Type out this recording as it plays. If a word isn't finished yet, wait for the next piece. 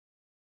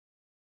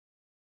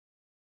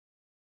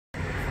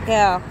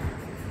Yeah.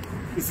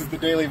 This is the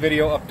daily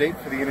video update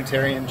for the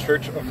Unitarian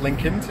Church of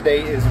Lincoln.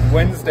 Today is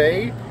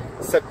Wednesday,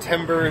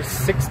 September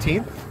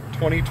 16th,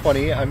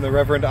 2020. I'm the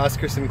Reverend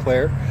Oscar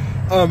Sinclair.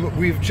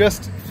 We've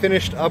just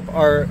finished up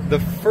the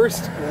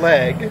first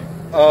leg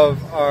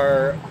of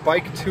our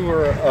bike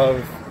tour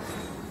of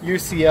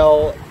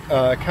UCL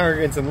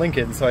congregants in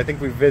Lincoln. So I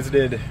think we've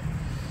visited,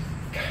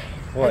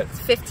 what?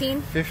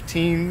 15?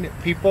 15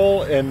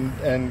 people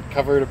and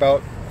covered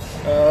about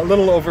a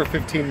little over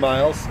 15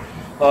 miles.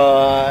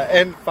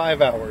 And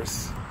 5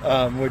 hours,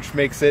 which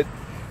makes it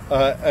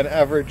an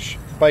average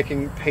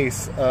biking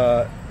pace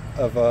of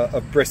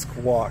a brisk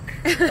walk.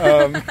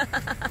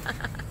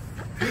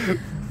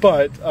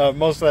 But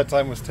most of that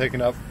time was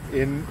taken up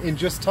in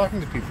just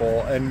talking to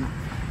people and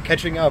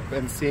catching up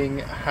and seeing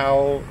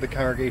how the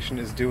congregation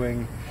is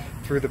doing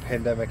through the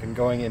pandemic and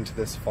going into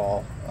this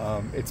fall.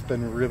 It's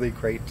been really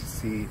great to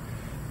see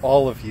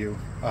all of you.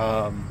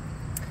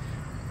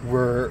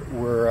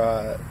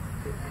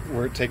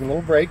 We're taking a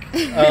little break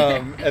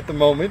at the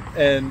moment,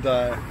 and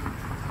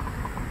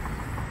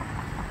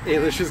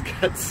Ailish has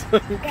got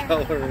some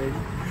coloring,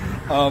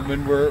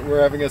 and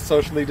we're having a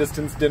socially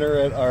distanced dinner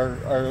at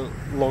our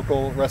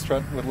local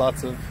restaurant with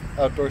lots of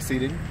outdoor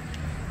seating,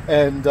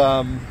 and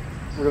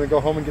we're gonna go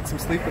home and get some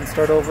sleep and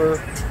start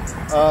over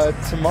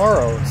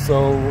tomorrow.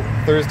 So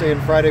Thursday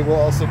and Friday will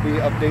also be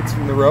updates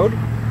from the road,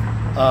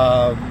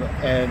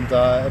 and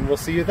we'll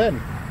see you then.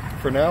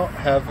 For now,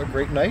 have a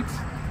great night.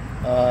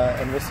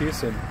 And we'll see you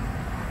soon.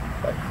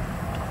 Bye.